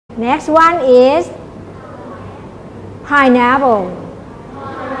next one is pineapple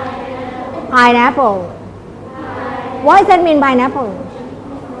pineapple what does that mean pineapple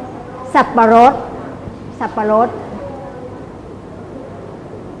สับปะรดสับปะรด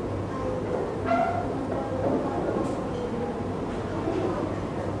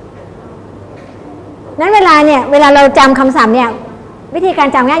นั้นเวลาเราจำคำศัพท์เนี่ยวิธีการ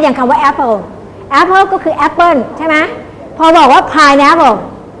จำง่ายอย่างคำว่า apple apple ก็คือ apple ใช่ไหมพอบอกว่า pineapple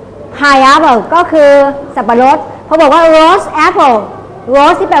pineapple ก็คือสับปะรดพอบอกว่า rose apple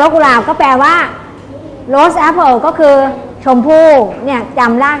rose ที่แปลว่ากุหลาบก็แปลว่า rose apple ก็คือชมพู่เนี่ยจ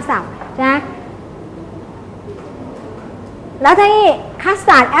ำรากศัพท์นะแล้วที่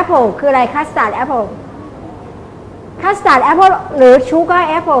custard apple คืออะไร custard apple custard apple หรือ sugar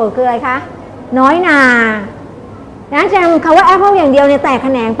apple คืออะไรคะน้อยนานะจำคำว่า apple อย่างเดียวเนี่ยแตกแข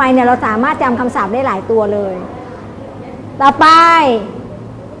นงไปเนี่ยเราสามารถจำคำศัพท์ได้หลายตัวเลยต่อไป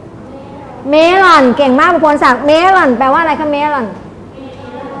melon เก่งมากบุพพลศักดิ์ melon แปลว่าอะไรคะ melon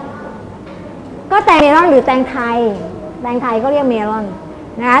ก็แตงเมลอนหรือแตงไทยแตงไทยก็เรียกเมลอน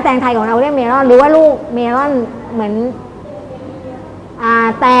นะคะแตงไทยของเราเรียกเมลอนหรือว่าลูกเมลอนเหมือน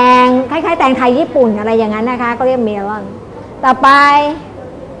แตงคล้ายๆแตงไทยญี่ปุ่นอะไรอย่างนั้นนะคะก็เรียกเมลอนต่อไป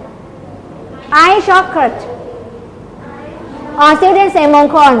ice chocolate student เสมง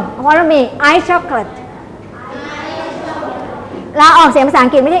คลเพราะเรามี ice chocolate เราออกเสียงภาษาอั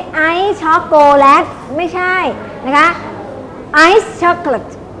งกฤษไม่ใช่ ice chocolate ไม่ใช่นะคะ ice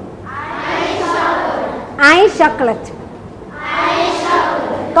chocolate ice chocolate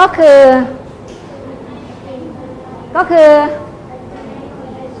ก็คือ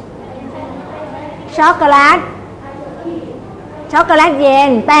ช็อกโกแลตเย็น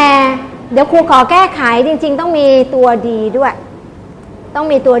แต่เดี๋ยวครูขอแก้ไขจริงๆต้องมีตัวดีด้วยต้อง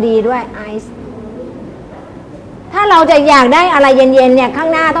มีตัวดีด้วย ice ถ้าเราจะอยากได้อะไรเย็นๆเนี่ยข้าง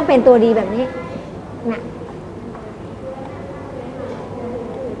หน้าต้องเป็นตัวดีแบบนี้นะ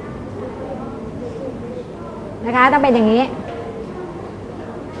นะคะต้องเป็นอย่างนี้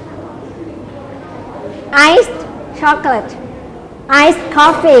iced chocolate iced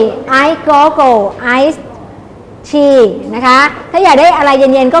coffee iced cocoa iced tea นะคะถ้าอยากได้อะไรเ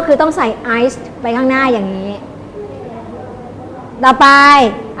ย็นๆก็คือต้องใส่ iced ไปข้างหน้าอย่างนี้ต่อไป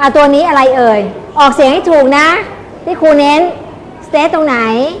ตัวนี้อะไรเอ่ยออกเสียงให้ถูกนะที่ครูเน้น state ตรงไหน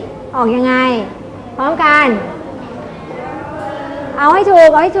ออกยังไงพร้อมกันเอาให้ถู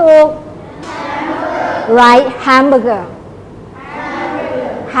กright hamburger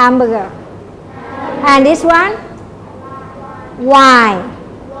and this one wine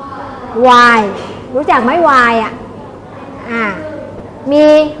รู้จักไหม wine มี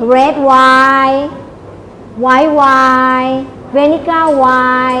red wine white wine vinegar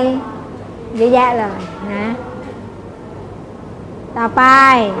wine เยอะแยะเลยนะต่อไป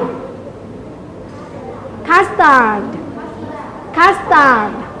custard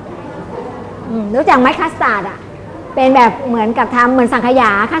รู้จักไหมคัสตาร์ดเป็นแบบเหมือนกับทำเหมือนสังขย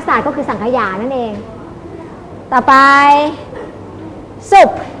าคัสตาร์ดก็คือสังขยานั่นเองต่อไป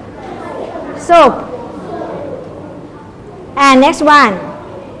soup and next one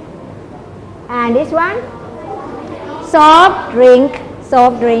and this one soft drink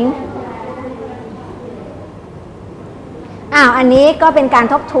อันนี้ก็เป็นการ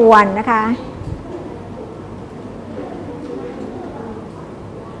ทบทวนนะคะ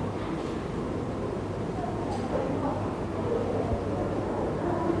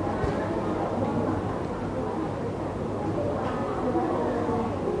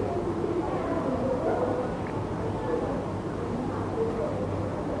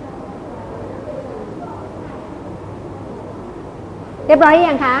เรียบร้อย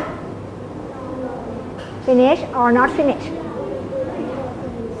ยังคะ finish or not finish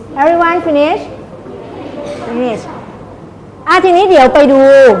everyone finish ทีนี้เดี๋ยวไปดู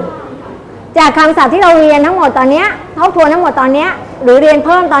จากคำศัพท์ที่เราเรียนทั้งหมดตอนนี้ทบทวนทั้งหมดตอนนี้หรือเรียนเ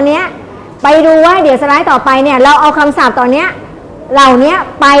พิ่มตอนนี้ไปดูว่าเดี๋ยวสไลด์ต่อไปเนี่ยเราเอาคำศัพท์ตอนนี้เหล่านี้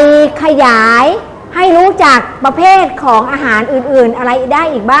ไปขยายให้รู้จักประเภทของอาหารอื่นๆอะไรได้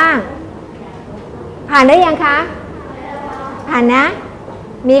อีกบ้างผ่านได้ยังคะผ่านนะ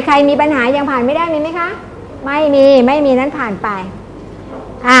มีใครมีปัญหายังผ่านไม่ได้มีไหมคะไม่มีนั้นผ่านไป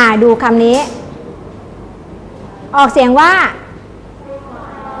ดูคำนี้ออกเสียงว่า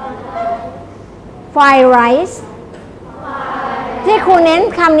fried rice ที่ครูเน้น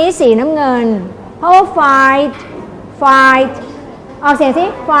คำนี้สีน้ำเงินเพราะว่า fried ออกเสียงสิ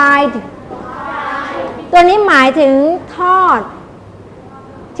fried ตัวนี้หมายถึงทอด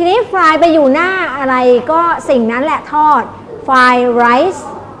ทีนี้ fry ไปอยู่หน้าอะไรก็สิ่งนั้นแหละทอด fried rice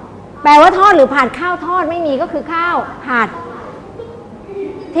แปลว่าทอดหรือผัดข้าวทอดไม่มีก็คือข้าวผัด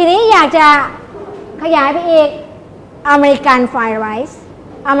ทีนี้อยากจะขยายไปอีกอเมริกันไฟไรซ์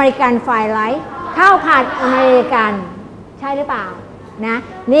อเมริกันไฟไรซ์ข้าวผัดอเมริกันใช่หรือเปล่านะ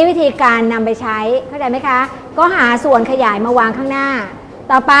นี่วิธีการนำไปใช้เข้าใจไหมคะก็หาส่วนขยายมาวางข้างหน้า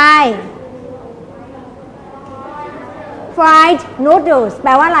ต่อไป fried noodles แป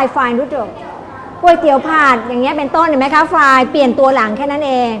ลว่าอะไร fried noodles ก๋วยเตี๋ยวผัดอย่างเงี้ยเป็นต้นเห็นไหมคะ fried เปลี่ยนตัวหลังแค่นั้นเ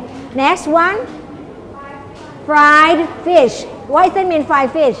อง next one fried fish what does it mean fried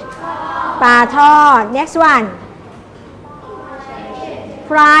fish ปลาทอด next one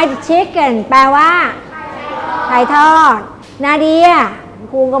fried chicken แปลว่าไข่ทอดนาเดีย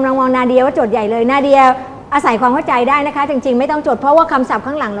ครูกำลังมองนาเดียว่าจดใหญ่เลยนาเดียอาศัยความเข้าใจได้นะคะจริงๆไม่ต้องจดเพราะว่าคำศัพท์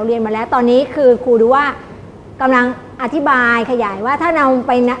ข้างหลังเราเรียนมาแล้วตอนนี้คือครูดูว่ากำลังอธิบายขยายว่าถ้านำไ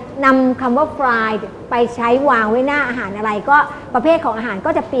ปนำคำว่า fried ไปใช้วางไว้หน้าอาหารอะไรก็ประเภทของอาหารก็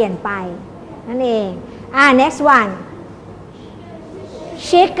จะเปลี่ยนไปนั่นเองnext one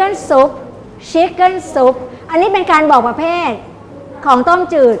chicken soup chicken soup อันนี้เป็นการบอกประเภทของต้ม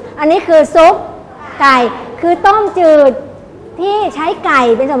จืดอันนี้คือซุปไก่คือต้มจืดที่ใช้ไก่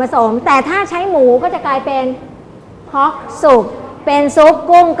เป็นส่วนผสมแต่ถ้าใช้หมูก็จะกลายเป็น pork soup เป็นซุป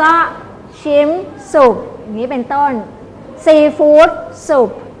กุ้งก็ shrimp soup อย่างนี้เป็นต้น seafood soup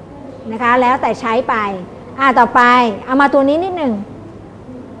นะคะแล้วแต่ใช้ไปต่อไปเอามาตัวนี้นิดหนึ่ง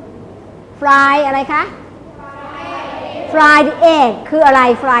fry อะไรคะ fried egg คืออะไร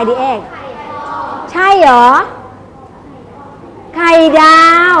fried egg ใช่เหรอไข่ดา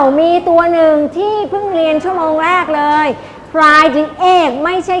วมีตัวหนึ่งที่เพิ่งเรียนชั่วโมงแรกเลย fried egg ไ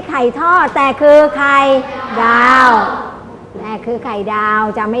ม่ใช่ไข่ทอดแต่คือไข่ดาวแต่คือไข่ดาว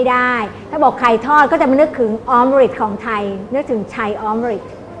จำไม่ได้ถ้าบอกไข่ทอดก็จะมานึกถึงออมริตของไทยนึกถึงไทยออมริต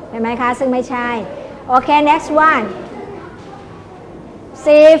เห็นไหมคะซึ่งไม่ใช่โอเค next one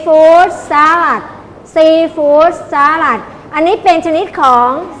seafood salad seafood salad อันนี้เป็นชนิดของ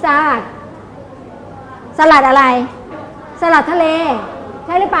สลัดสลัดอะไรสลัดทะเลใ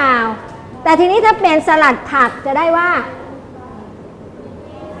ช่หรือเปล่าแต่ทีนี้ถ้าเป็นสลัดผักจะได้ว่า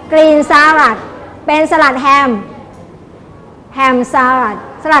กรีนสลัดเป็นสลัดแฮมสลัด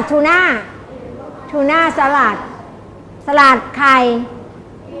สลัดทูน่าสลัดสลัดไข่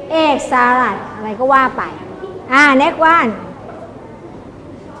เอกสลัดอะไรก็ว่าไปnext one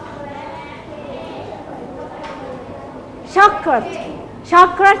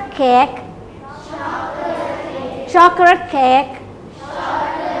chocolate cake chocolate cake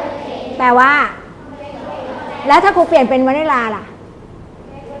แปลว่าแล้วถ้าครูเปลี่ยนเป็นวานิลาล่ะ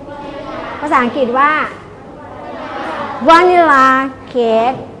ภาษาอังกฤษว่าวานิลาเค้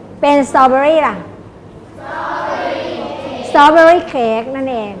กเป็นสตรอเบอรี่ล่ะสตรอเบอรี่เค้กนั่น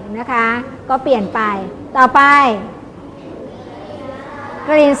เองนะคะก็เปลี่ยนไปต่อไปก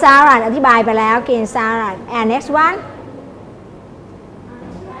รีนสลัดอธิบายไปแล้วกรีนสลัด and next one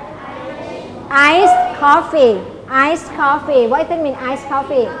iced coffee what does it mean iced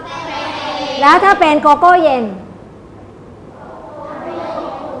coffee แล้วถ้าเป็นโกโก้เย็น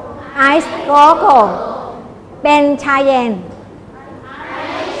iced cocoa เป็นชาเย็น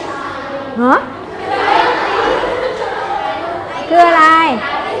ฮะคืออะไร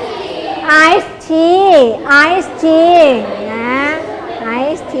iced tea นะ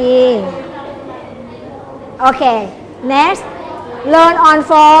iced tea โอเค next learn on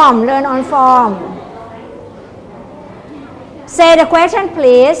form say the question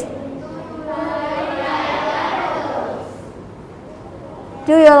please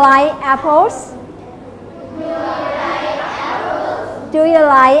do you like apples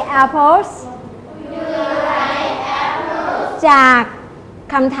จาก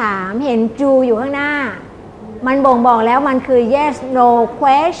คำถามเห็น do อยู่ข้างหน้ามันบ่งบอกแล้วมันคือ yes no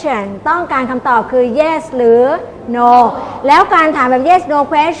question ต้องการคำตอบคือ yes หรือ no แล้วการถามแบบ yes no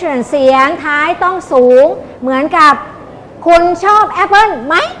question เสียงท้ายต้องสูงเหมือนกับคุณชอบแอปเปิ้ล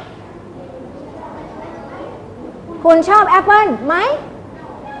ไหมคุณชอบแอปเปิ้ลไหม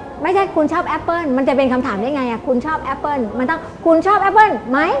ไม่ใช่คุณชอบแอปเปิ้ลมันจะเป็นคำถามได้ไงคุณชอบแอปเปิ้ลมันต้องคุณชอบแอปเปิ้ล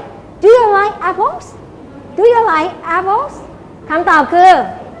ไหม do you like apples คำตอบคือ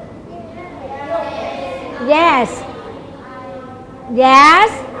yes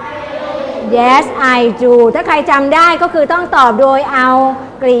I do ถ้าใครจำได้ก็คือต้องตอบโดยเอา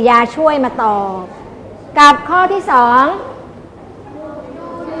กริยาช่วยมาตอบกับข้อที่2Do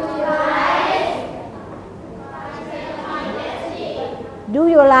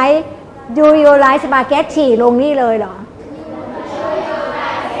you like spaghetti ลงนี่เลยเหรอ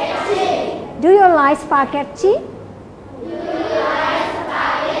Do you like spaghetti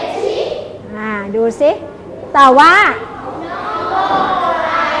ดูสิตอบว่า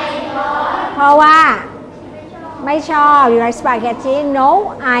เพราะว่า ไม่ชอบ you like spaghetti no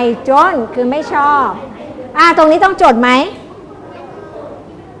I don't คือไม่ชอบตรงนี้ต้องจดไหม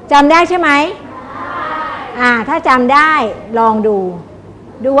จำได้ใช่ไหมถ้าจำได้ลองดู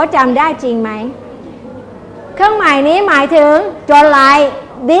ว่าจำได้จริงไหมเครื่องหมายนี้หมายถึง don't like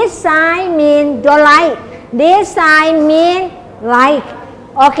this sign mean don't like this sign mean like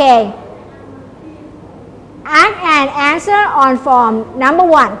okay ask and answer on form number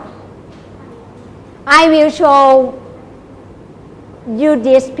 1 I will show you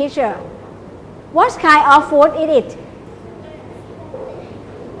this picture what kind of food is it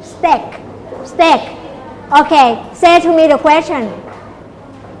steak okay say to me the question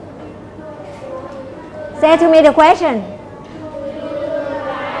say to me the question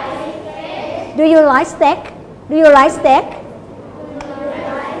do you like steak do you like steak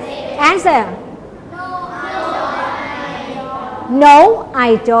answer no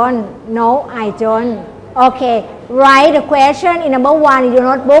I don't no I don't okay write the question in number 1 in your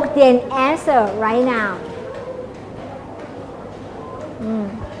notebook then answer right now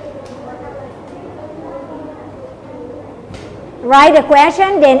write the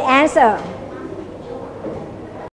question then answer